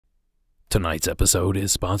Tonight's episode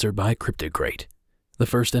is sponsored by Cryptid, the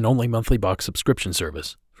first and only monthly box subscription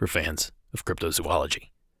service for fans of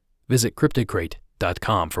cryptozoology. Visit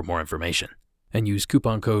cryptidcrate.com for more information and use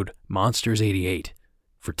coupon code MONSTERS88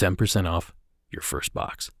 for 10% off your first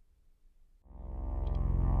box.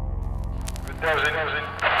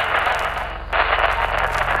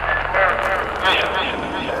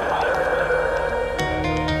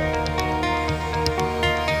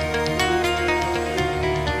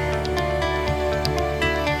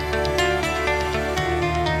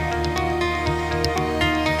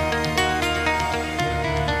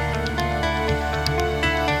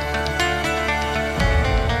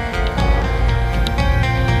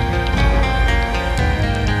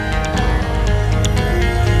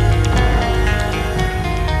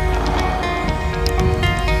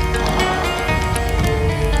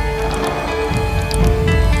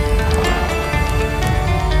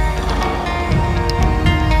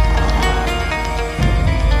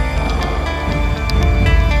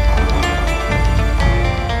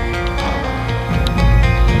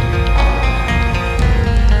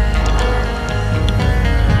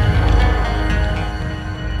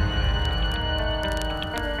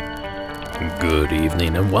 Good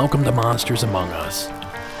evening and welcome to Monsters Among Us.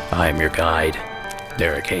 I am your guide,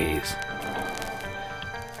 Derek Hayes.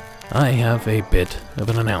 I have a bit of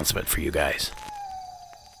an announcement for you guys.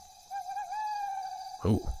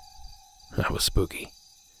 Ooh, that was spooky.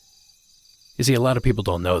 You see, a lot of people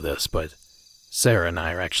don't know this, but Sarah and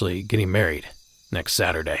I are actually getting married next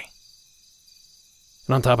Saturday.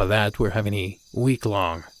 And on top of that, we're having a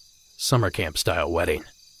week-long summer camp-style wedding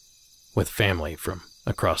with family from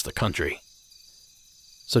across the country.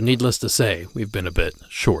 So needless to say, we've been a bit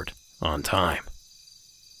short on time.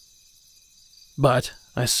 But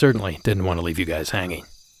I certainly didn't want to leave you guys hanging.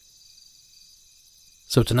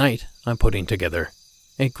 So tonight, I'm putting together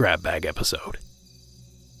a grab bag episode.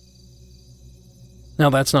 Now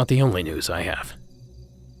that's not the only news I have.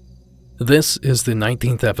 This is the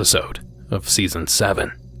 19th episode of Season 7,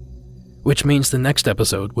 which means the next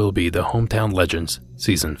episode will be the Hometown Legends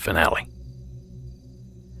season finale.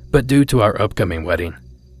 But due to our upcoming wedding,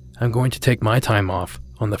 I'm going to take my time off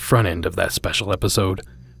on the front end of that special episode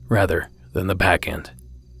rather than the back end.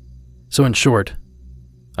 So in short,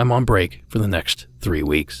 I'm on break for the next 3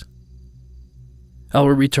 weeks. I will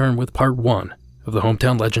return with part 1 of the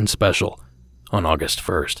Hometown Legends special on August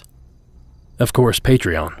 1st. Of course,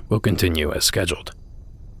 Patreon will continue as scheduled.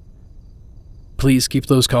 Please keep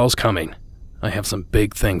those calls coming. I have some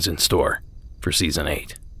big things in store for Season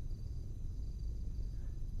 8.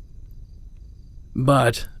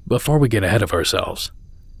 But before we get ahead of ourselves,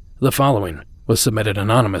 the following was submitted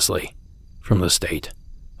anonymously from the state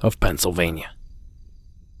of Pennsylvania.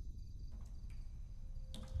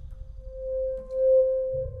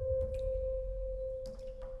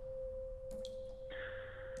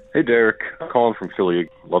 Hey Derek, I'm calling from Philly.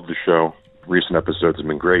 Love the show. Recent episodes have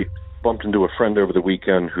been great. Bumped into a friend over the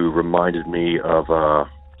weekend who reminded me of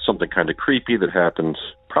something kind of creepy that happened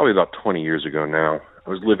probably about 20 years ago now. I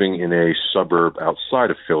was living in a suburb outside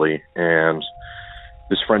of Philly, and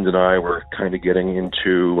this friend and I were kind of getting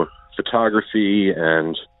into photography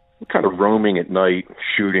and kind of roaming at night,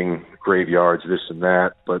 shooting graveyards, this and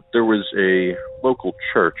that. But there was a local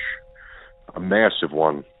church, a massive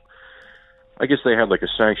one. I guess they had like a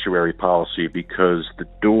sanctuary policy because the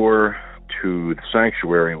door to the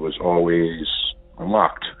sanctuary was always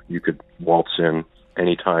unlocked. You could waltz in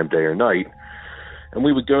any time, day or night. And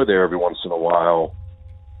we would go there every once in a while,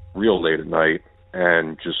 real late at night,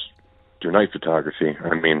 and just do night photography.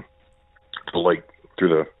 I mean, the light through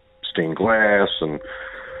the stained glass and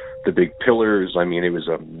the big pillars. I mean, it was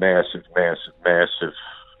a massive, massive, massive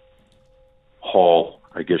hall,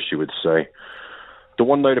 I guess you would say. The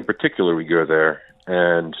one night in particular, we go there,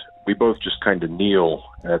 and we both just kind of kneel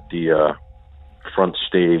at the front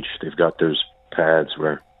stage. They've got those pads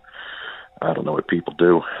where, I don't know what people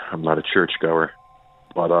do. I'm not a churchgoer.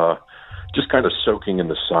 But just kind of soaking in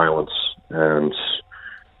the silence and,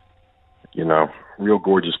 you know, real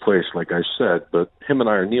gorgeous place, like I said. But him and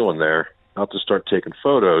I are kneeling there, about to start taking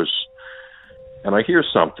photos, and I hear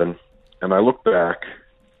something, and I look back,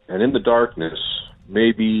 and in the darkness,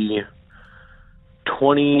 maybe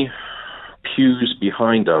 20 pews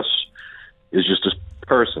behind us is just a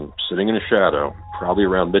person sitting in a shadow, probably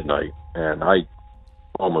around midnight, and I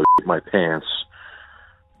almost shit my pants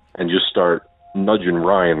and just start nudging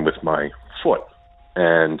Ryan with my foot,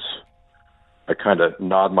 and I kind of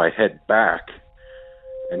nod my head back,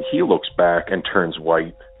 and he looks back and turns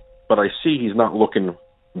white, but I see he's not looking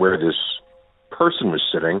where this person was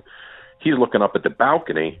sitting. He's looking up at the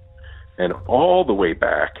balcony, and all the way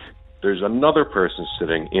back there's another person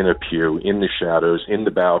sitting in a pew, in the shadows, in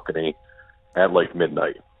the balcony at like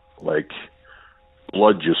midnight. Like,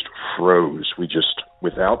 blood just froze. We just,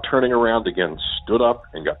 without turning around again, stood up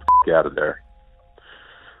and got the out of there.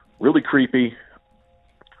 Really creepy.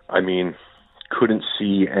 I mean, couldn't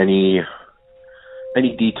see any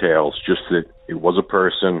details, just that it was a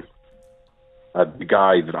person. The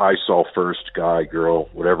guy that I saw first, guy, girl,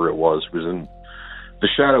 whatever it was in the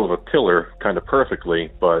shadow of a pillar kind of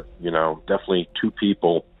perfectly, but, you know, definitely two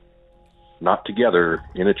people not together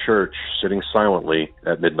in a church sitting silently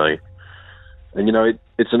at midnight. And, you know,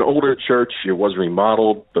 it's an older church. It was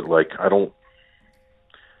remodeled, but, like, I don't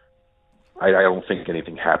think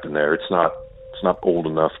anything happened there. It's not old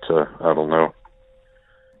enough to, I don't know,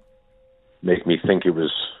 make me think it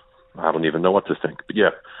was, I don't even know what to think. But yeah,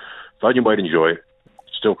 thought you might enjoy it.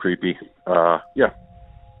 Still creepy. Yeah.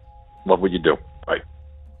 Love what you do. Bye.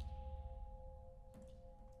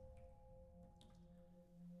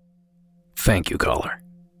 Thank you, caller.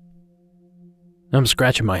 I'm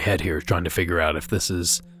scratching my head here trying to figure out if this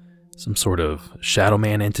is some sort of shadow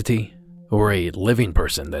man entity or a living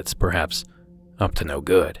person that's perhaps up to no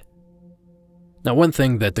good. Now, one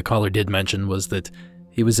thing that the caller did mention was that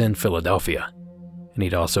he was in Philadelphia, and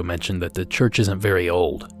he'd also mentioned that the church isn't very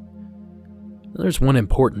old. There's one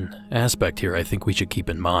important aspect here I think we should keep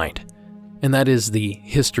in mind, and that is the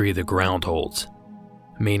history the ground holds,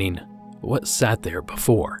 meaning what sat there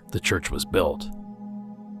before the church was built.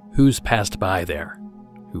 Who's passed by there?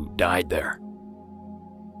 Who died there?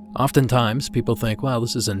 Oftentimes, people think, well,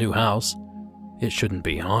 this is a new house. It shouldn't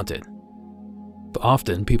be haunted. But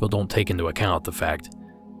often, people don't take into account the fact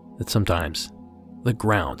that sometimes the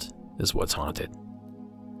ground is what's haunted.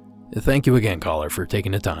 Thank you again, caller, for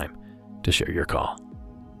taking the time to share your call.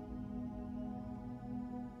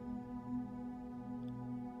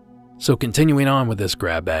 So continuing on with this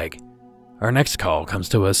grab bag, our next call comes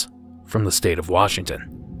to us from the state of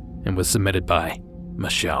Washington and was submitted by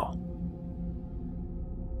Michelle.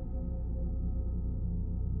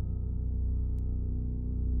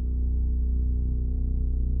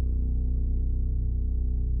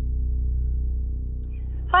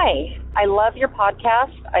 Hi, I love your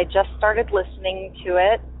podcast. I just started listening to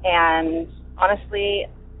it, and honestly,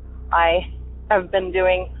 I have been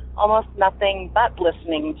doing almost nothing but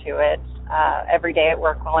listening to it every day at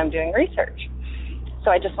work while I'm doing research. So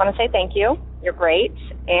I just want to say thank you. You're great,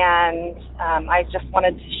 and I just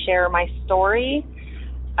wanted to share my story.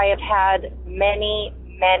 I have had many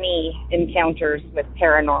encounters with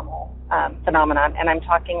paranormal phenomenon, and I'm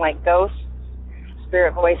talking like ghosts,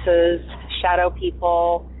 spirit voices, shadow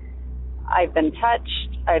people. I've been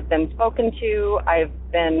touched, I've been spoken to, I've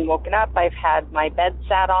been woken up, I've had my bed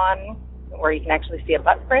sat on, where you can actually see a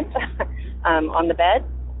butt print on the bed.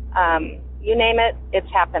 You name it, it's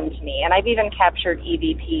happened to me. And I've even captured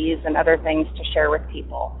EVPs and other things to share with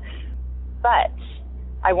people. But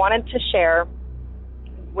I wanted to share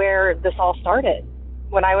where this all started.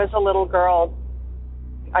 When I was a little girl,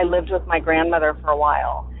 I lived with my grandmother for a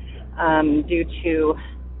while due to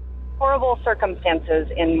horrible circumstances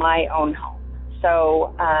in my own home.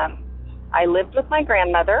 So I lived with my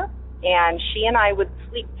grandmother, and she and I would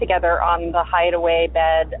sleep together on the hideaway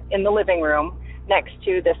bed in the living room next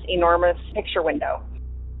to this enormous picture window.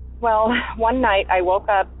 Well, one night I woke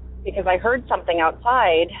up because I heard something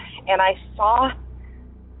outside, and I saw,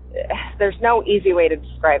 there's no easy way to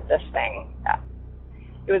describe this thing.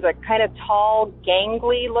 It was a kind of tall,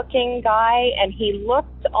 gangly looking guy, and he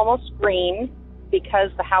looked almost green because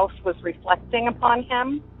the house was reflecting upon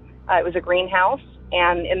him. It was a greenhouse,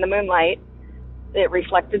 and in the moonlight, it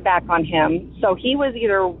reflected back on him. So he was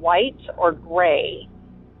either white or gray.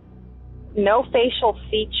 No facial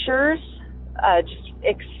features, just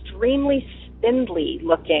extremely spindly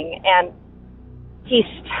looking. And he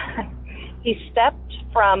stepped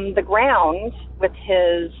from the ground with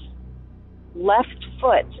his left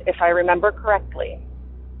foot, if I remember correctly.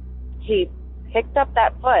 He picked up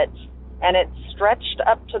that foot, and it stretched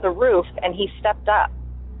up to the roof, and he stepped up.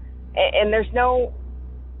 And there's no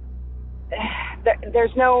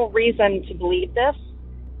reason to believe this,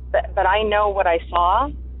 but I know what I saw,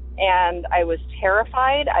 and I was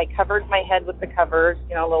terrified. I covered my head with the covers,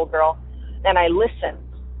 little girl, and I listened,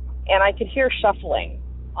 and I could hear shuffling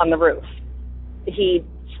on the roof. He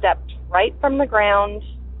stepped right from the ground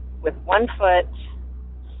with one foot,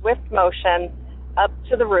 swift motion, up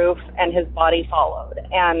to the roof, and his body followed.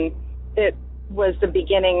 And it was the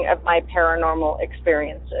beginning of my paranormal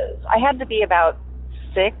experiences. I had to be about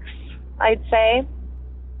 6, I'd say.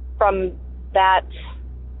 From that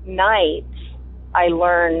night, I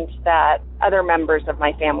learned that other members of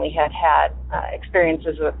my family had had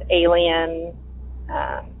experiences with alien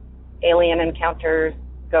encounters,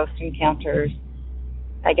 ghost encounters.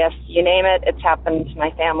 I guess you name it, it's happened to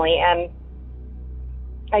my family. And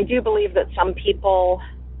I do believe that some people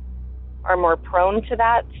are more prone to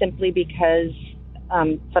that simply because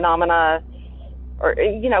phenomena or,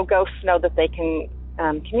 ghosts know that they can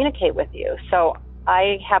communicate with you. So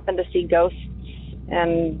I happen to see ghosts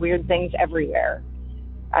and weird things everywhere.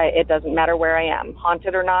 It doesn't matter where I am,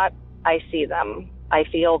 haunted or not, I see them, I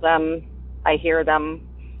feel them, I hear them.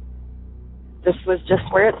 This was just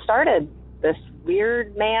where it started. This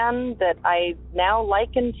weird man that I now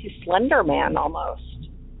liken to Slender Man almost.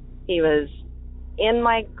 He was in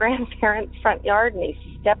my grandparents' front yard and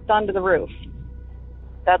he stepped onto the roof.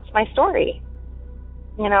 That's my story.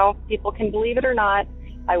 People can believe it or not.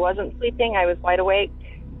 I wasn't sleeping, I was wide awake,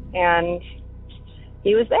 and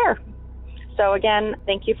he was there. So again,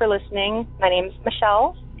 thank you for listening. My name is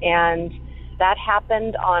Michelle, and that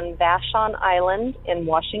happened on Vashon Island in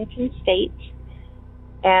Washington State.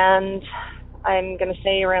 And I'm going to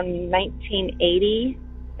say around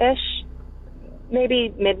 1980-ish,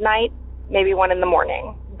 maybe midnight, maybe 1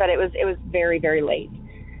 a.m. But it was very, very late.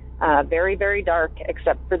 Very, very dark,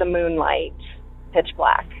 except for the moonlight, pitch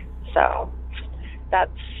black. So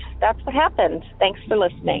that's what happened. Thanks for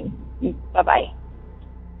listening. Bye-bye.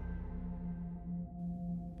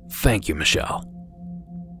 Thank you, Michelle.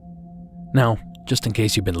 Now, just in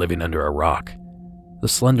case you've been living under a rock, the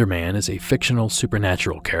Slender Man is a fictional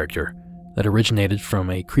supernatural character that originated from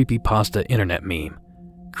a creepypasta internet meme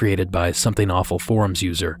created by Something Awful forums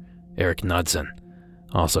user Eric Knudsen,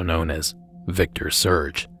 also known as Victor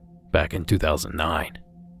Surge, back in 2009.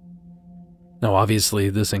 Now obviously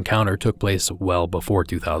this encounter took place well before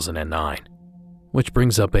 2009, which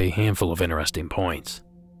brings up a handful of interesting points.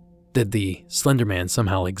 Did the Slender Man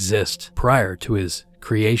somehow exist prior to his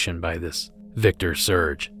creation by this Victor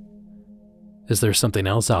Surge? Is there something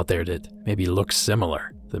else out there that maybe looks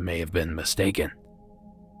similar that may have been mistaken?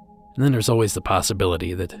 And then there's always the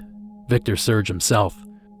possibility that Victor Surge himself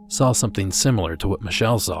saw something similar to what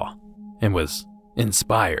Michelle saw and was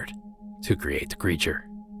inspired to create the creature.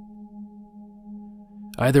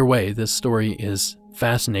 Either way, this story is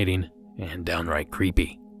fascinating and downright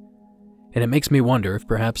creepy. And it makes me wonder if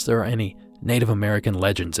perhaps there are any Native American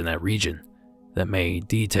legends in that region that may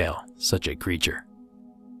detail such a creature.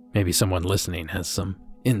 Maybe someone listening has some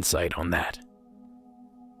insight on that.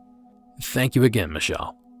 Thank you again,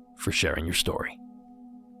 Michelle, for sharing your story.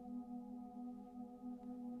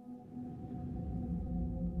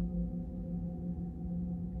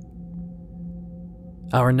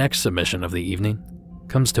 Our next submission of the evening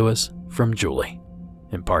comes to us from Julie,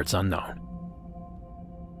 in parts unknown.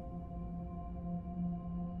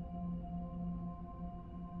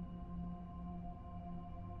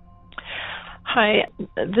 Hi,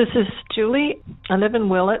 this is Julie. I live in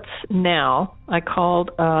Willits now. I called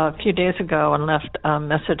a few days ago and left a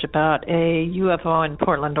message about a UFO in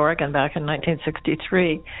Portland, Oregon back in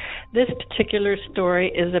 1963. This particular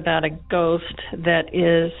story is about a ghost that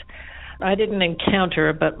I didn't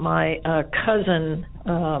encounter, but my cousin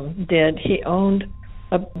did. He owned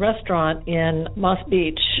a restaurant in Moss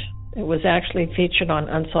Beach. It was actually featured on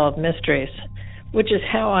Unsolved Mysteries, which is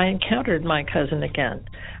how I encountered my cousin again.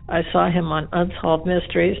 I saw him on Unsolved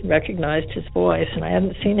Mysteries, recognized his voice, and I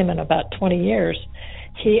hadn't seen him in about 20 years.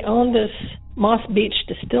 He owned this Moss Beach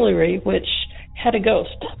distillery, which had a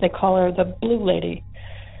ghost. They call her the Blue Lady.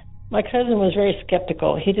 My cousin was very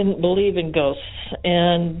skeptical. He didn't believe in ghosts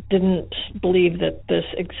and didn't believe that this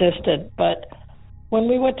existed. But when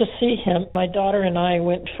we went to see him, my daughter and I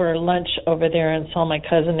went for lunch over there and saw my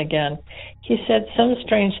cousin again. He said some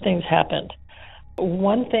strange things happened.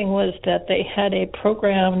 One thing was that they had a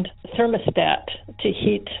programmed thermostat to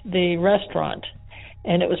heat the restaurant,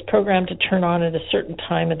 and it was programmed to turn on at a certain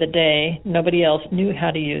time of the day. Nobody else knew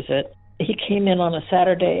how to use it. He came in on a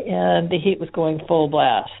Saturday, and the heat was going full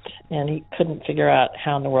blast, and he couldn't figure out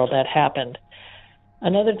how in the world that happened.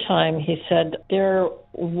 Another time, he said their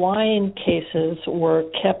wine cases were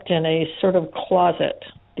kept in a sort of closet.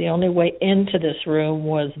 The only way into this room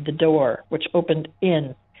was the door, which opened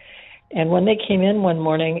in. And when they came in one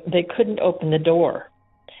morning, they couldn't open the door.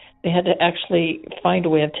 They had to actually find a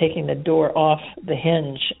way of taking the door off the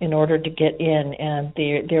hinge in order to get in. And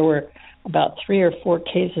there were about 3 or 4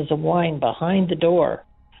 cases of wine behind the door.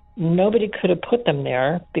 Nobody could have put them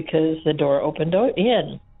there because the door opened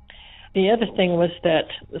in. The other thing was that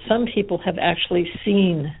some people have actually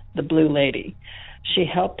seen the Blue Lady. She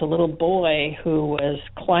helped a little boy who was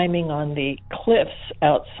climbing on the cliffs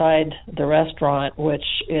outside the restaurant, which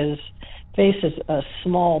is faces a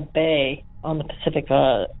small bay on the Pacific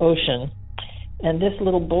Ocean. And this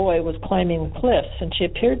little boy was climbing the cliffs, and she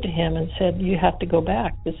appeared to him and said, "You have to go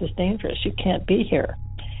back. This is dangerous. You can't be here."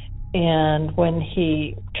 And when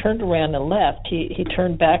he turned around and left, he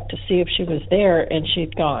turned back to see if she was there, and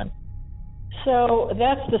she'd gone. So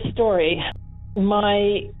that's the story.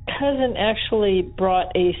 My cousin actually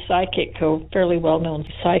brought a psychic, a fairly well-known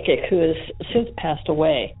psychic, who has since passed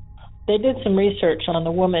away. They did some research on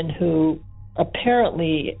the woman who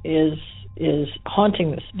apparently is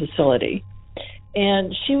haunting this facility.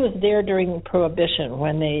 And she was there during Prohibition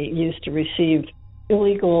when they used to receive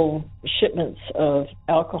illegal shipments of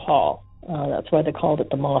alcohol. That's why they called it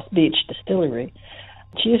the Moss Beach Distillery.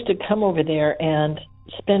 She used to come over there and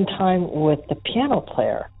spend time with the piano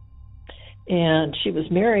player. And she was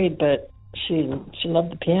married, but she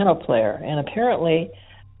loved the piano player. And apparently,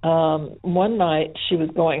 one night she was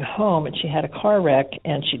going home and she had a car wreck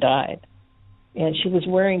and she died. And she was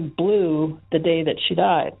wearing blue the day that she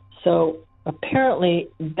died. So apparently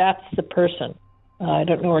that's the person. I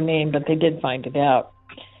don't know her name, but they did find it out.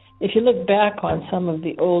 If you look back on some of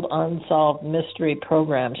the old unsolved mystery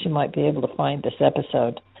programs, you might be able to find this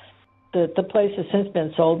episode. The place has since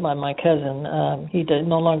been sold by my cousin. He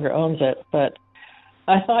no longer owns it, but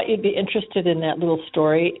I thought you'd be interested in that little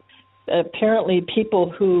story. Apparently, people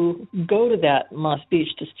who go to that Moss Beach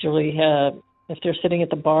Distillery, if they're sitting at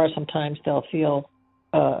the bar, sometimes they'll feel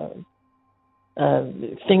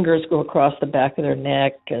fingers go across the back of their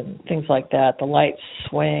neck and things like that. The lights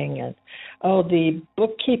swing. And the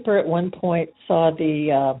bookkeeper at one point saw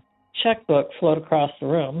the checkbook float across the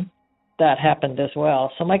room. That happened as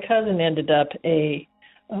well. So my cousin ended up a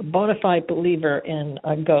bona fide believer in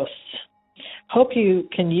ghosts. Hope you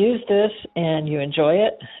can use this and you enjoy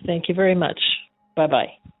it. Thank you very much.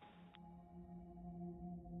 Bye-bye.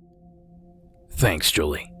 Thanks,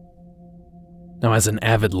 Julie. Now, as an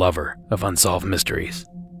avid lover of unsolved mysteries,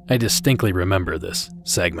 I distinctly remember this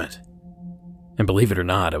segment. And believe it or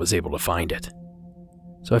not, I was able to find it.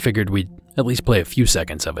 So I figured we'd at least play a few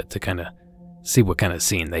seconds of it to kind of see what kind of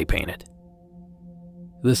scene they painted.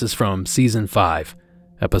 This is from Season 5,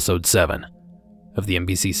 Episode 7 of the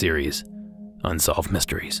NBC series Unsolved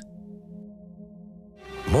Mysteries.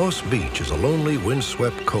 Moss Beach is a lonely,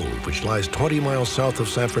 windswept cove which lies 20 miles south of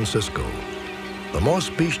San Francisco. The Moss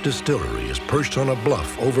Beach Distillery is perched on a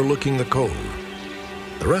bluff overlooking the cove.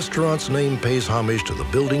 The restaurant's name pays homage to the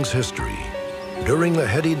building's history. During the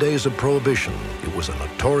heady days of Prohibition, it was a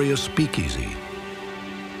notorious speakeasy.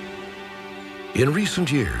 In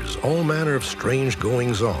recent years, all manner of strange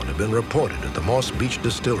goings-on have been reported at the Moss Beach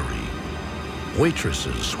Distillery.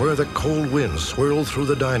 Waitresses swear that cold winds swirl through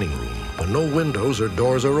the dining room when no windows or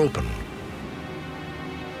doors are open.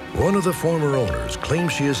 One of the former owners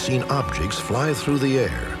claims she has seen objects fly through the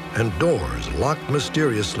air and doors locked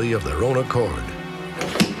mysteriously of their own accord.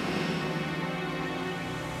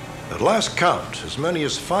 At last count, as many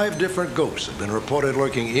as 5 different ghosts have been reported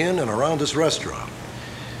lurking in and around this restaurant.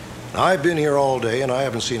 Now, I've been here all day and I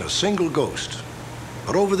haven't seen a single ghost.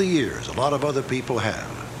 But over the years, a lot of other people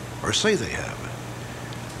have, or say they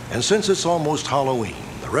have. And since it's almost Halloween,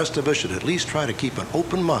 the rest of us should at least try to keep an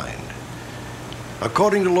open mind.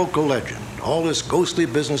 According to local legend, all this ghostly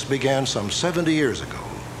business began some 70 years ago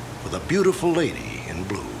with a beautiful lady in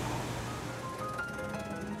blue.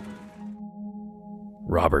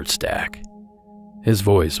 Robert Stack. His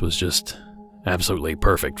voice was just absolutely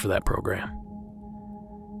perfect for that program.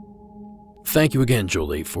 Thank you again,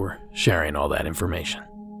 Julie, for sharing all that information.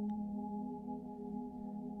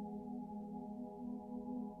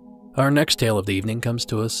 Our next tale of the evening comes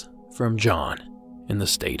to us from John in the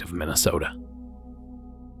state of Minnesota.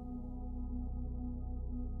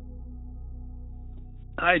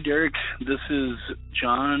 Hi, Derek. This is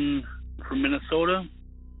John from Minnesota.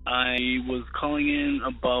 I was calling in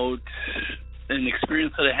about an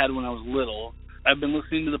experience that I had when I was little. I've been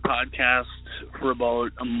listening to the podcast for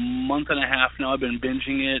about a month and a half now. I've been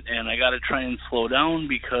binging it, and I got to try and slow down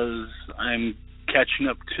because I'm catching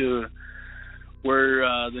up to where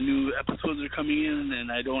the new episodes are coming in,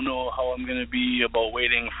 and I don't know how I'm going to be about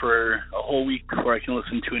waiting for a whole week before I can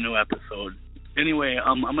listen to a new episode. Anyway,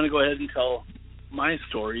 I'm going to go ahead and tell my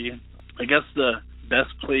story. I guess the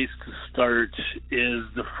best place to start is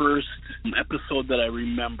the first episode that I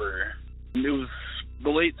remember. It was the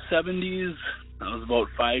late 70s. I was about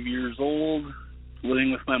 5 years old,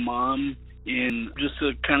 living with my mom in just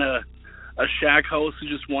a kind of a shack house,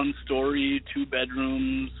 just one story, 2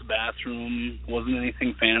 bedrooms, bathroom. Wasn't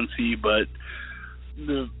anything fancy, but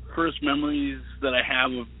the first memories that I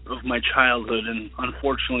have of my childhood, and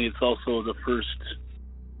unfortunately it's also the first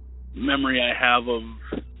memory I have of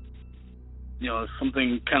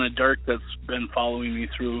something kind of dark that's been following me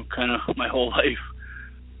through kind of my whole life.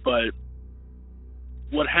 But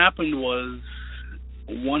what happened was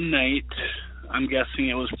one night, I'm guessing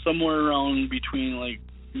it was somewhere around between like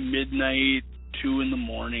midnight, 2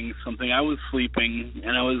 a.m, something. I was sleeping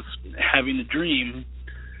and I was having a dream.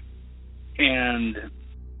 And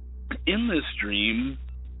in this dream,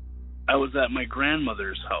 I was at my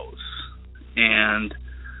grandmother's house. And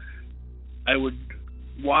I would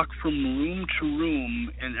walk from room to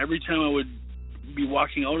room, and every time I would be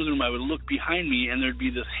walking out of the room, I would look behind me, and there'd be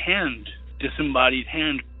this hand, disembodied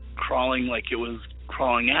hand, crawling like it was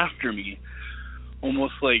crawling after me,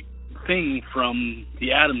 almost like Thing from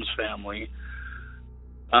the Addams Family.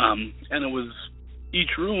 And it was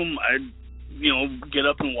each room I'd get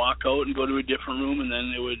up and walk out and go to a different room, and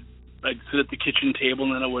then I'd sit at the kitchen table,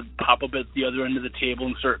 and then I would pop up at the other end of the table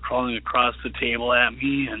and start crawling across the table at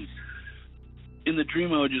me. And in the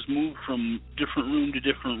dream, I would just move from different room to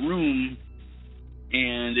different room,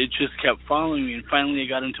 and it just kept following me. And finally, I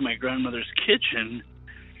got into my grandmother's kitchen,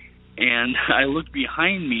 and I looked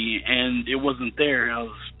behind me, and it wasn't there.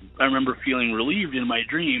 I remember feeling relieved in my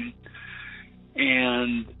dream,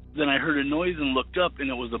 and then I heard a noise and looked up, and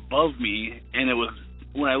it was above me. And it was,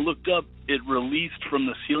 when I looked up, it released from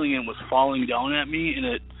the ceiling and was falling down at me, and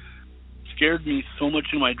it scared me so much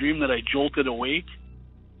in my dream that I jolted awake.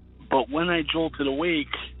 But when I jolted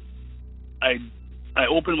awake, I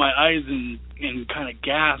opened my eyes and kind of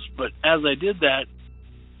gasped. But as I did that,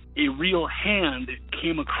 a real hand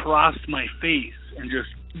came across my face and just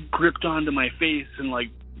gripped onto my face and like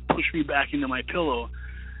pushed me back into my pillow.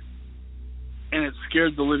 And it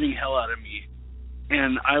scared the living hell out of me.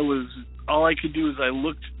 And all I could do is I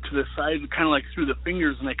looked to the side, kind of like through the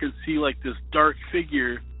fingers, and I could see like this dark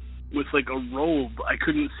figure with like a robe. I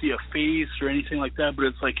couldn't see a face or anything like that, but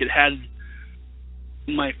it's like it had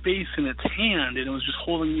my face in its hand, and it was just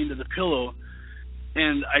holding me into the pillow.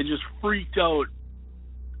 And I just freaked out.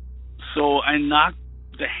 So I knocked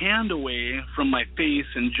the hand away from my face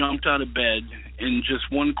and jumped out of bed in just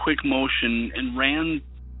one quick motion and ran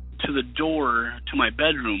to the door to my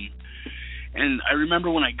bedroom. And I remember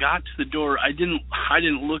when I got to the door, I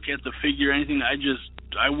didn't look at the figure or anything.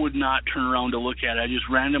 I would not turn around to look at it. I just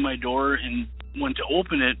ran to my door and went to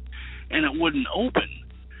open it, and it wouldn't open,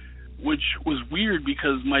 which was weird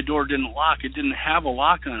because my door didn't lock. It didn't have a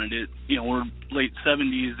lock on it. We're late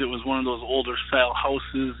 70s. It was one of those older style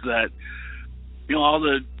houses that, all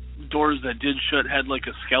the doors that did shut had like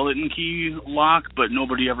a skeleton key lock, but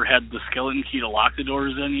nobody ever had the skeleton key to lock the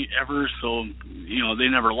doors ever. So, they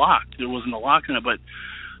never locked. There wasn't a lock on it, but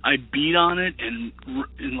I beat on it and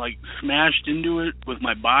like smashed into it with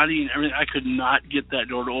my body and everything. I could not get that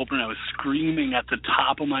door to open. I was screaming at the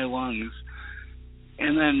top of my lungs.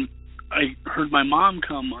 And then I heard my mom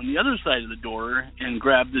come on the other side of the door and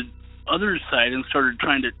grab the other side and started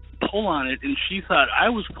trying to pull on it, and she thought I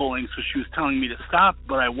was pulling, so she was telling me to stop,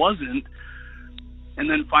 but I wasn't. And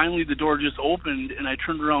then finally the door just opened, and I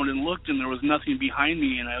turned around and looked, and there was nothing behind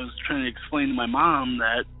me, and I was trying to explain to my mom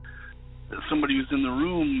that somebody was in the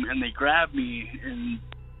room, and they grabbed me, and,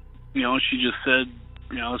 she just said,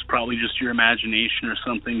 it's probably just your imagination or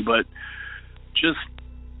something. But just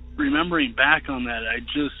remembering back on that,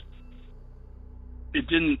 it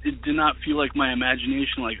did not feel like my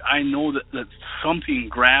imagination. Like, I know that something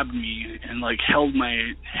grabbed me and like held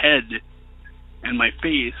my head and my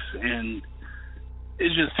face, and it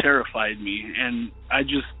just terrified me. And I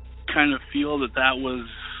just kind of feel that was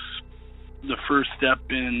the first step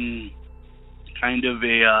in kind of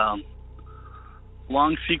a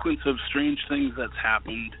long sequence of strange things that's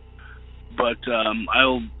happened. But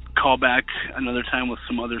I'll call back another time with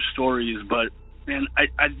some other stories. And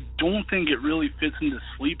I don't think it really fits into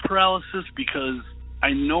sleep paralysis, because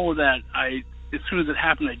I know that as soon as it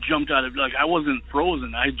happened, I jumped out of, like, I wasn't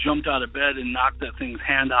frozen. I jumped out of bed and knocked that thing's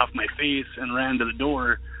hand off my face and ran to the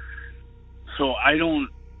door. So I don't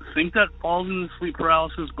think that falls into sleep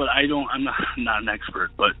paralysis, but I'm not an expert.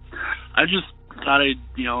 But I just thought I'd,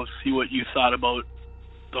 see what you thought about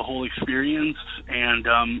the whole experience. And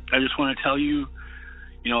I just want to tell you,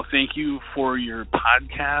 thank you for your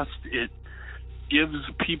podcast. It gives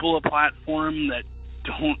people a platform that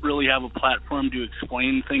don't really have a platform to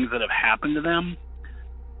explain things that have happened to them,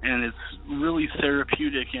 and it's really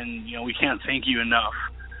therapeutic, and we can't thank you enough,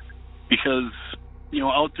 because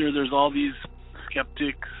out there's all these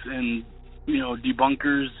skeptics and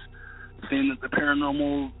debunkers saying that the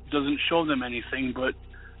paranormal doesn't show them anything, but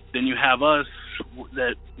then you have us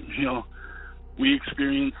that we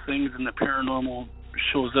experience things, and the paranormal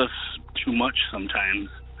shows us too much sometimes.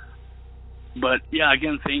 But yeah,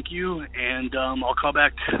 again, thank you, and I'll call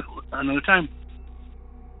back another time.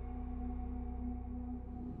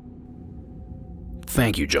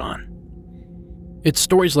 Thank you, John. It's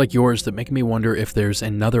stories like yours that make me wonder if there's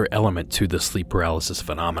another element to the sleep paralysis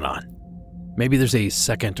phenomenon. Maybe there's a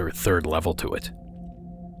second or third level to it.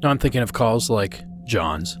 Now I'm thinking of calls like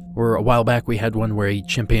John's, or a while back we had one where a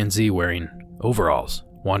chimpanzee wearing overalls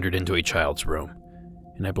wandered into a child's room,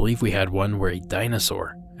 and I believe we had one where a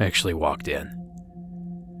dinosaur actually walked in.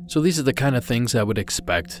 So these are the kind of things I would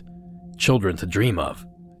expect children to dream of.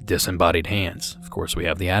 Disembodied hands, of course we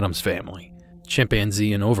have the Addams Family.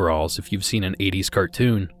 Chimpanzee in overalls, if you've seen an 80s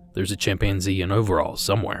cartoon, there's a chimpanzee in overalls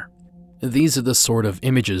somewhere. These are the sort of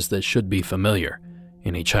images that should be familiar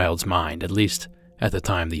in a child's mind, at least at the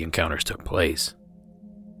time the encounters took place.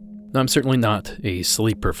 Now, I'm certainly not a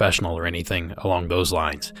sleep professional or anything along those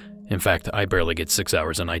lines. In fact, I barely get 6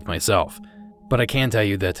 hours a night myself. But I can tell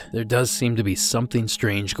you that there does seem to be something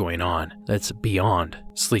strange going on that's beyond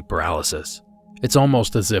sleep paralysis. It's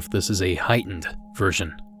almost as if this is a heightened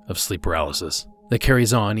version of sleep paralysis that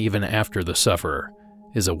carries on even after the sufferer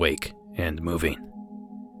is awake and moving.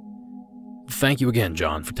 Thank you again,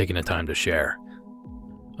 John, for taking the time to share.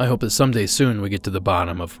 I hope that someday soon we get to the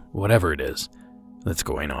bottom of whatever it is that's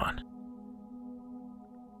going on.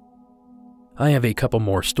 I have a couple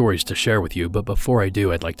more stories to share with you, but before I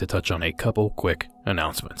do, I'd like to touch on a couple quick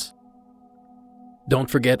announcements. Don't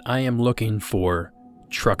forget, I am looking for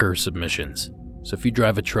trucker submissions. So if you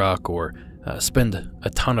drive a truck or spend a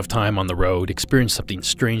ton of time on the road, experience something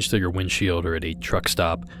strange through your windshield or at a truck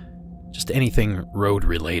stop, just anything road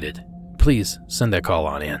related, please send that call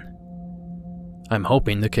on in. I'm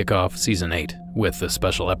hoping to kick off Season 8 with a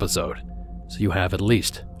special episode, so you have at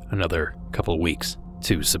least another couple weeks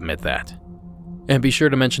to submit that. And be sure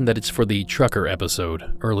to mention that it's for the trucker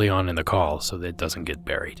episode early on in the call so that it doesn't get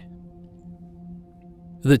buried.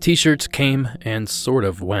 The t-shirts came and sort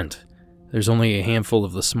of went. There's only a handful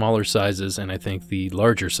of the smaller sizes and I think the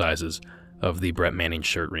larger sizes of the Brett Manning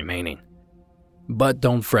shirt remaining. But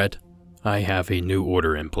don't fret, I have a new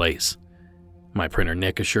order in place. My printer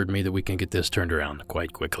Nick assured me that we can get this turned around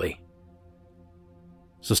quite quickly.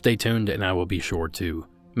 So stay tuned and I will be sure to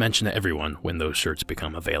mention to everyone when those shirts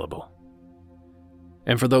become available.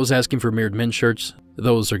 And for those asking for Mirrored Men shirts,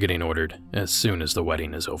 those are getting ordered as soon as the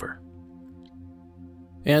wedding is over.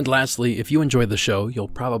 And lastly, if you enjoy the show, you'll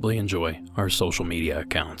probably enjoy our social media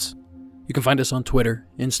accounts. You can find us on Twitter,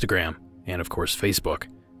 Instagram, and of course Facebook.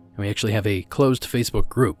 And we actually have a closed Facebook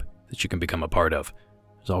group that you can become a part of.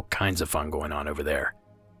 There's all kinds of fun going on over there.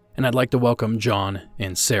 And I'd like to welcome John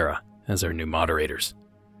and Sarah as our new moderators.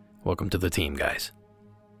 Welcome to the team, guys.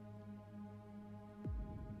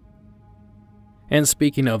 And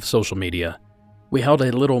speaking of social media, we held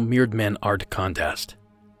a little Mirrored Men art contest.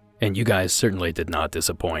 And you guys certainly did not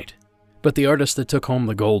disappoint. But the artist that took home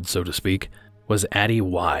the gold, so to speak, was Addie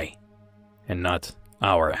Y. And not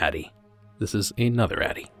our Addie. This is another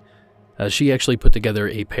Addie. She actually put together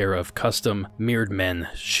a pair of custom Mirrored Men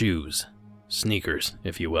shoes. Sneakers,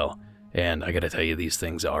 if you will. And I gotta tell you, these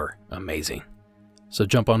things are amazing. So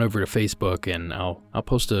jump on over to Facebook and I'll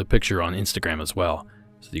post a picture on Instagram as well,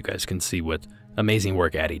 so you guys can see what amazing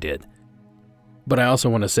work Addie did. But I also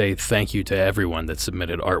want to say thank you to everyone that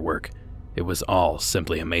submitted artwork. It was all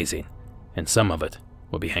simply amazing, and some of it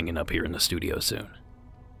will be hanging up here in the studio soon.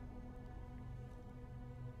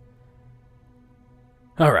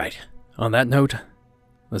 Alright, on that note,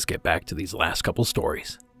 let's get back to these last couple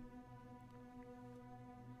stories.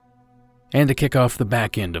 And to kick off the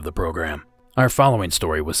back end of the program, our following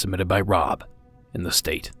story was submitted by Rob in the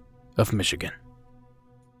state of Michigan.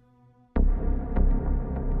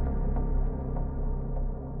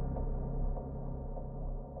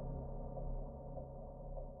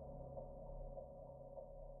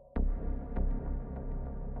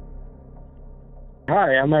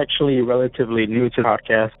 Hi, I'm actually relatively new to the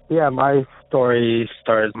podcast. Yeah, my story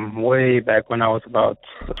started way back when I was about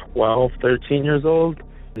 12, 13 years old.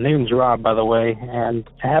 My name's Rob, by the way, and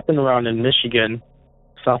it happened around in Michigan,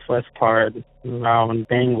 southwest part, around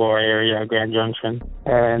Bangor area, Grand Junction.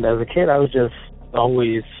 And as a kid, I was just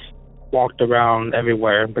always walked around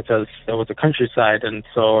everywhere because there was a countryside, and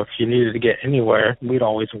so if you needed to get anywhere, we'd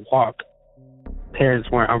always walk. Parents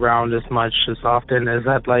weren't around as much as often as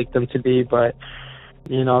I'd like them to be, but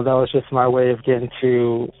you know, that was just my way of getting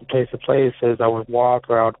to place to place, as I would walk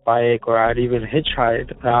or I would bike or I'd even hitchhike,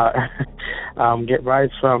 get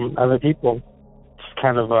rides from other people. It's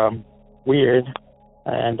kind of weird.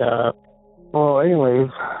 And, well, anyways,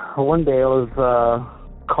 one day I was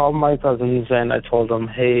called my cousins and I told them,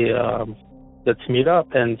 hey, let's meet up.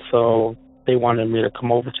 And so they wanted me to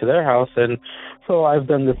come over to their house. And so I've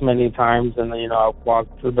done this many times, and, I've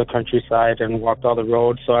walked through the countryside and walked all the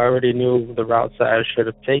roads, so I already knew the routes that I should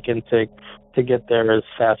have taken to get there as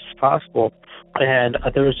fast as possible. And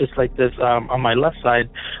there was just like this, on my left side,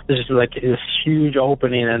 there's just like this huge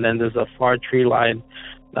opening, and then there's a far tree line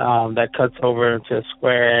that cuts over into a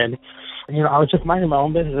square. And I was just minding my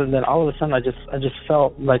own business, and then all of a sudden I just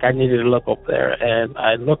felt like I needed to look up there. And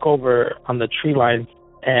I look over on the tree line,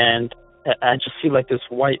 and I just see like this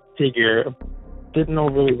white figure. Didn't know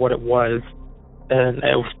really what it was, and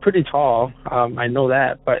it was pretty tall. I know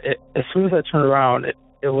that, but as soon as I turned around, it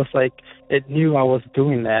was like it knew I was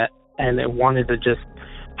doing that, and it wanted to just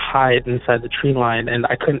hide inside the tree line, and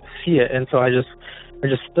I couldn't see it. And so I just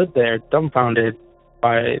stood there dumbfounded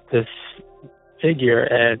by this figure,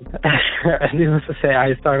 and needless to say,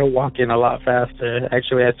 I started walking a lot faster.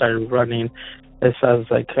 Actually, I started running as fast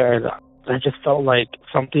as I could. I just felt like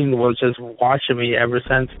something was just watching me ever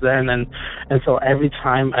since then, and so every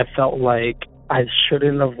time I felt like I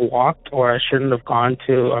shouldn't have walked, or I shouldn't have gone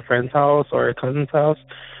to a friend's house or a cousin's house,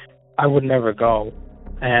 I would never go.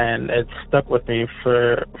 And it stuck with me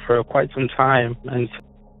for quite some time, and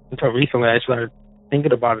until recently I started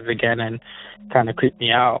thinking about it again, and kind of creeped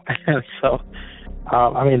me out. And so,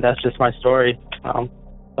 that's just my story.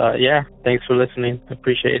 Yeah, thanks for listening. I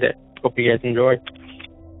appreciate it. Hope you guys enjoy.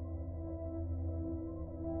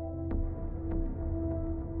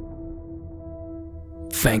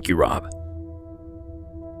 Thank you, Rob.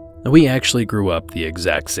 We actually grew up the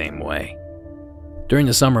exact same way. During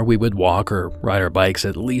the summer, we would walk or ride our bikes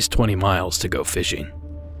at least 20 miles to go fishing.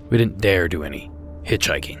 We didn't dare do any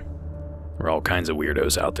hitchhiking. There were all kinds of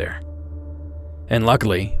weirdos out there. And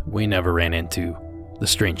luckily, we never ran into the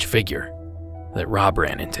strange figure that Rob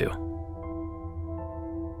ran into.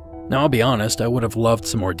 Now, I'll be honest, I would have loved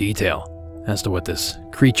some more detail as to what this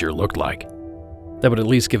creature looked like. That would at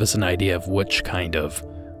least give us an idea of which kind of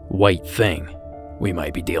white thing we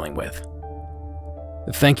might be dealing with.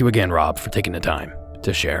 Thank you again, Rob, for taking the time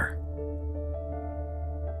to share.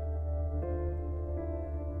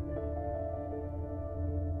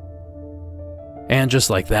 And just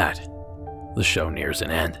like that, the show nears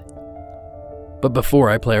an end. But before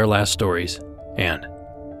I play our last stories, and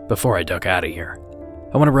before I duck out of here,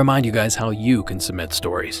 I want to remind you guys how you can submit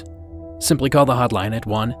stories. Simply call the hotline at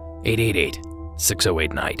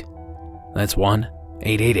 1-888-608-NIGHT. That's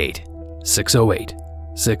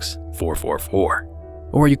 1-888-608-6444.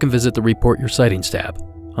 Or you can visit the Report Your Sightings tab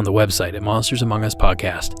on the website at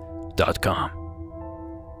monstersamonguspodcast.com.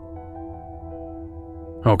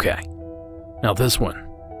 Okay, now this one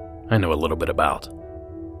I know a little bit about.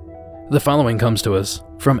 The following comes to us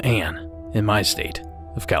from Anne in my state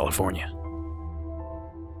of California.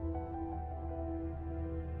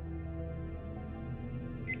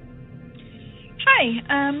 Hi,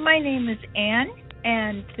 my name is Anne,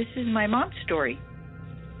 and this is my mom's story.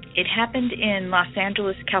 It happened in Los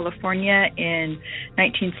Angeles, California in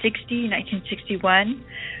 1960, 1961.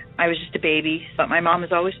 I was just a baby, but my mom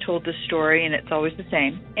has always told this story, and it's always the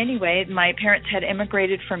same. Anyway, my parents had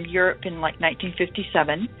immigrated from Europe in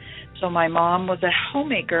 1957, so my mom was a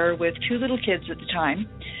homemaker with two little kids at the time.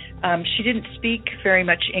 She didn't speak very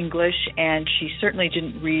much English, and she certainly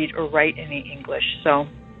didn't read or write any English. So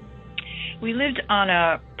we lived on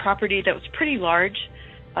a property that was pretty large.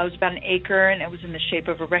 It was about an acre, and it was in the shape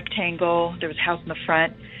of a rectangle. There was a house in the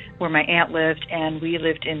front where my aunt lived, and we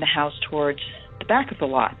lived in the house towards the back of the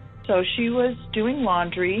lot. So she was doing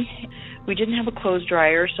laundry. We didn't have a clothes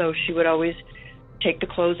dryer, so she would always take the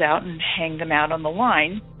clothes out and hang them out on the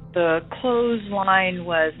line. The clothes line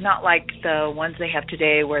was not like the ones they have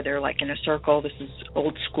today where they're like in a circle. This is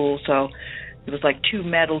old school, so it was like two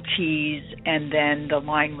metal T's, and then the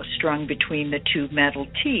line was strung between the two metal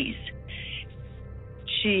T's.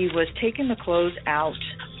 She was taking the clothes out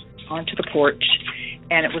onto the porch,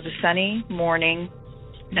 and it was a sunny morning,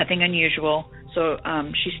 nothing unusual. So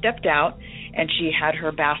she stepped out, and she had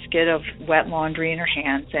her basket of wet laundry in her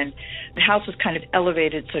hands, and the house was kind of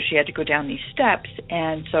elevated, so she had to go down these steps.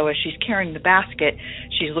 And so as she's carrying the basket,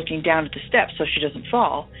 she's looking down at the steps so she doesn't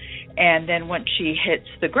fall. And then once she hits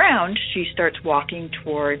the ground, she starts walking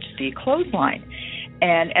towards the clothesline.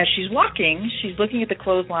 And as she's walking, she's looking at the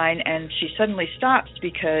clothesline, and she suddenly stops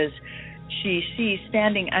because she sees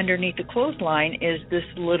standing underneath the clothesline is this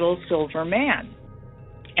little silver man.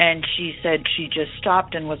 And she said she just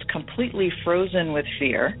stopped and was completely frozen with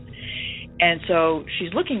fear. And so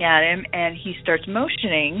she's looking at him, and he starts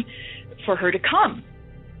motioning for her to come.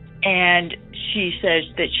 And she says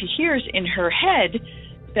that she hears in her head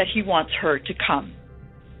that he wants her to come.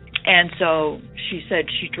 And so she said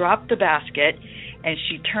she dropped the basket and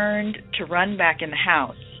she turned to run back in the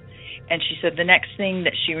house. And she said the next thing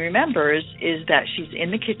that she remembers is that she's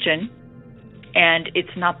in the kitchen and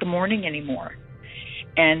it's not the morning anymore.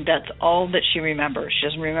 And that's all that she remembers. She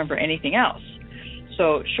doesn't remember anything else.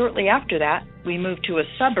 So shortly after that, we moved to a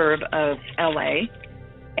suburb of LA,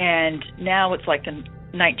 and now it's like the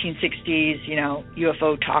 1960s,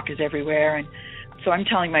 UFO talk is everywhere. And so I'm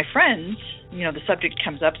telling my friends, the subject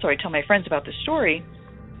comes up, so I tell my friends about the story.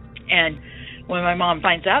 And when my mom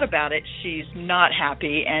finds out about it, she's not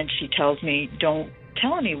happy, and she tells me, don't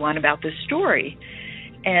tell anyone about this story.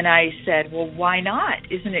 And I said, well, why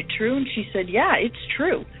not? Isn't it true? And she said, yeah, it's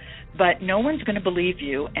true. But no one's going to believe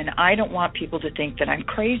you, and I don't want people to think that I'm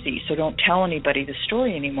crazy, so don't tell anybody the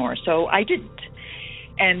story anymore. So I didn't.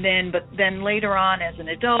 But then later on as an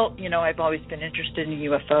adult, I've always been interested in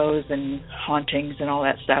UFOs and hauntings and all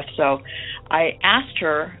that stuff. So I asked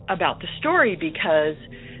her about the story because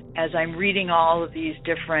as I'm reading all of these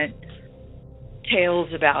different tales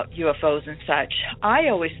about UFOs and such, I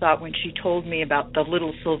always thought when she told me about the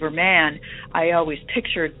little silver man, I always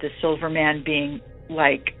pictured the silver man being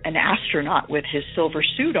like an astronaut with his silver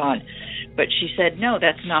suit on. But she said, no,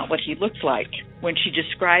 that's not what he looked like. When she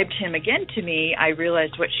described him again to me, I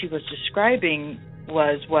realized what she was describing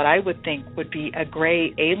was what I would think would be a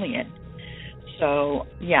gray alien. So,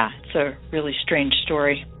 yeah, it's a really strange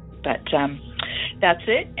story. But that's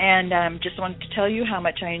it. And just wanted to tell you how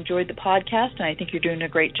much I enjoyed the podcast, and I think you're doing a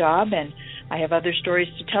great job, and I have other stories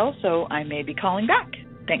to tell, so I may be calling back.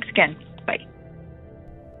 Thanks again. Bye.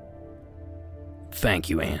 Thank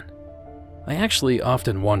you, Anne. I actually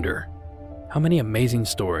often wonder, how many amazing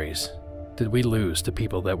stories did we lose to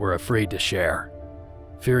people that were afraid to share,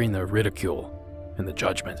 fearing the ridicule and the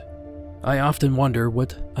judgment? I often wonder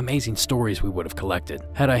what amazing stories we would have collected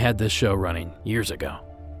had I had this show running years ago.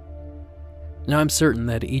 Now, I'm certain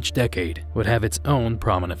that each decade would have its own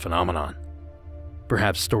prominent phenomenon.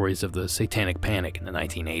 Perhaps stories of the Satanic Panic in the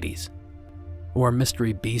 1980s, or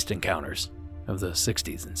mystery beast encounters of the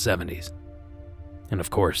 60s and 70s, and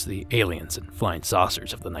of course the aliens and flying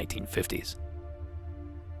saucers of the 1950s.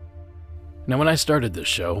 Now, when I started this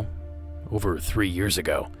show, over 3 years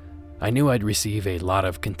ago, I knew I'd receive a lot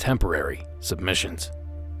of contemporary submissions.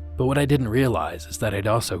 But what I didn't realize is that I'd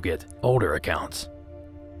also get older accounts.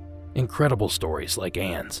 Incredible stories like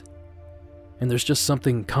Anne's. And there's just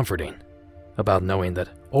something comforting about knowing that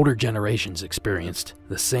older generations experienced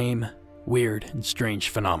the same weird and strange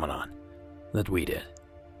phenomenon that we did.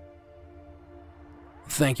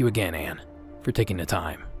 Thank you again, Anne, for taking the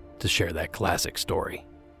time to share that classic story.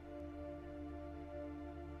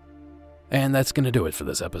 And that's going to do it for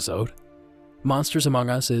this episode. Monsters Among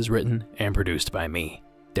Us is written and produced by me,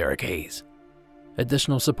 Derek Hayes.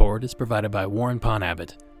 Additional support is provided by Warren Pon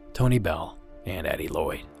Abbott, Tony Bell, and Addie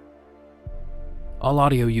Lloyd. All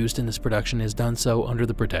audio used in this production is done so under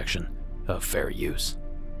the protection of fair use.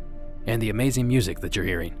 And the amazing music that you're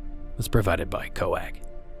hearing was provided by Coag.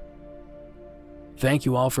 Thank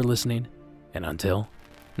you all for listening, and until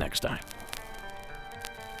next time.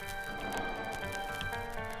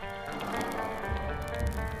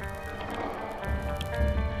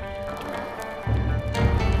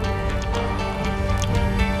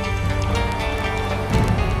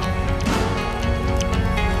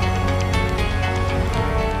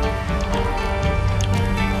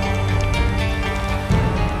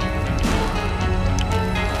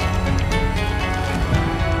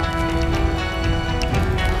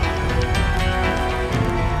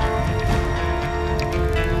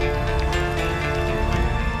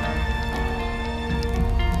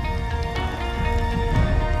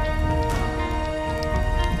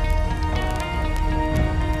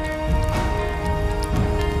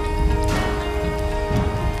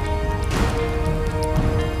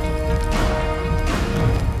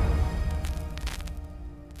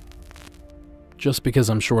 Just because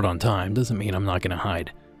I'm short on time doesn't mean I'm not going to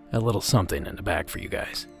hide a little something in the bag for you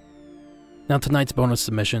guys. Now, tonight's bonus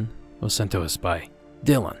submission was sent to us by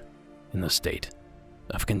Dylan in the state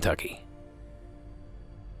of Kentucky.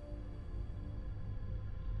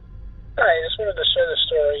 Hi, I just wanted to share the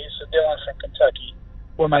story. It's Dylan from Kentucky,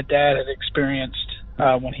 what my dad had experienced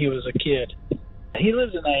when he was a kid. He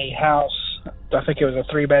lived in a house, I think it was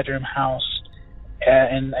a 3-bedroom house,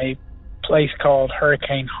 in a place called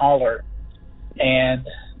Hurricane Holler. And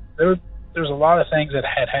there was a lot of things that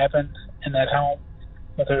had happened in that home,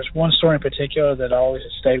 but there's one story in particular that always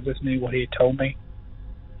stayed with me, what he had told me.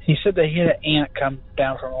 He said that he had an aunt come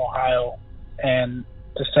down from Ohio and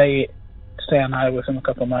to stay on night with him a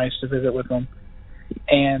couple of nights to visit with him.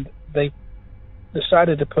 And they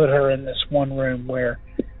decided to put her in this one room where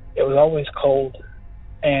it was always cold,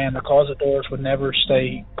 and the closet doors would never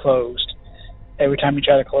stay closed. Every time you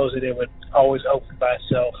try to close it, it would always open by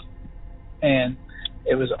itself, and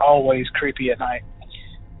it was always creepy at night.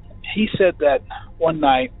 He said that one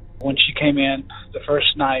night when she came in the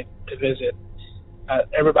first night to visit,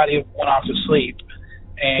 everybody went off to sleep,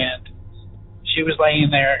 and she was laying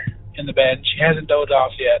there in the bed. She hasn't dozed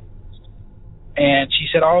off yet. And she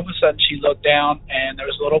said all of a sudden she looked down, and there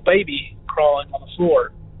was a little baby crawling on the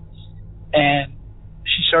floor. And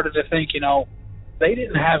she started to think, they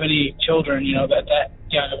didn't have any children, that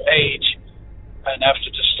young of age enough to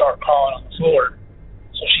just start crawling on the floor.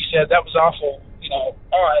 So she said that was awful,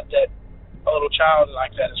 odd that a little child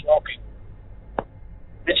like that is walking.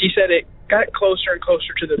 And she said it got closer and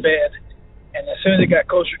closer to the bed, and as soon as it got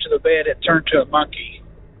closer to the bed, it turned to a monkey.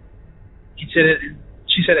 She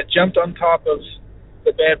said it jumped on top of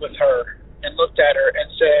the bed with her and looked at her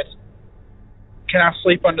and said, "Can I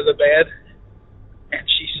sleep under the bed?" And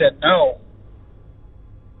she said no.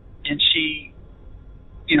 And she,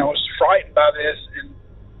 was frightened by this, and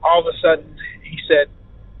all of a sudden he said,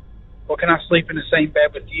 "Well, can I sleep in the same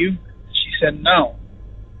bed with you?" She said no.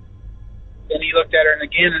 Then he looked at her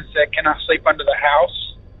again and said, "Can I sleep under the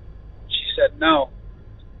house?" She said no.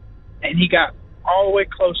 And he got all the way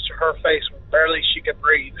close to her face where barely she could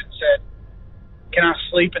breathe and said, "Can I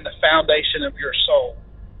sleep in the foundation of your soul?"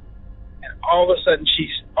 And all of a sudden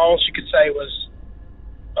all she could say was,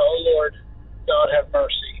 "Oh Lord, God have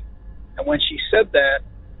mercy." And when she said that,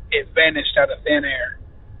 it vanished out of thin air.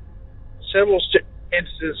 Several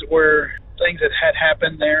instances where things that had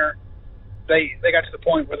happened there, they got to the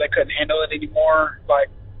point where they couldn't handle it anymore. Like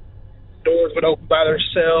doors would open by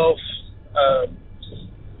themselves.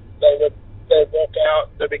 They'd walk out.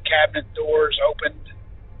 There'd be cabinet doors opened.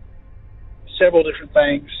 Several different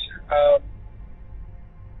things.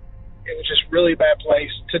 It was just really bad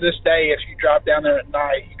place. To this day, if you drive down there at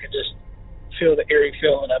night, you can just feel the eerie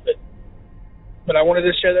feeling of it. But I wanted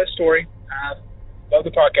to share that story. Love the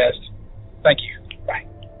podcast. Thank you. Bye.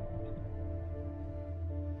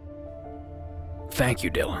 Thank you,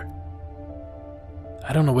 Dylan.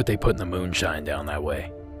 I don't know what they put in the moonshine down that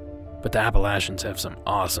way, but the Appalachians have some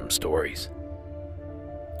awesome stories.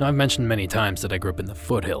 Now, I've mentioned many times that I grew up in the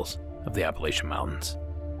foothills of the Appalachian Mountains,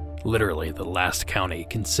 literally the last county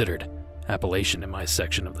considered Appalachian in my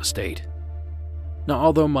section of the state. Now,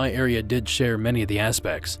 although my area did share many of the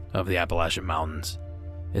aspects of the Appalachian Mountains,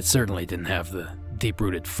 it certainly didn't have the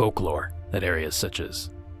deep-rooted folklore that areas such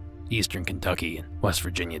as eastern Kentucky and West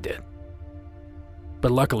Virginia did.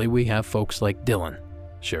 But luckily, we have folks like Dylan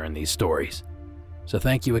sharing these stories. So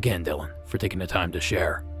thank you again, Dylan, for taking the time to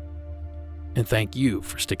share. And thank you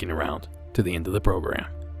for sticking around to the end of the program.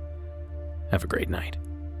 Have a great night.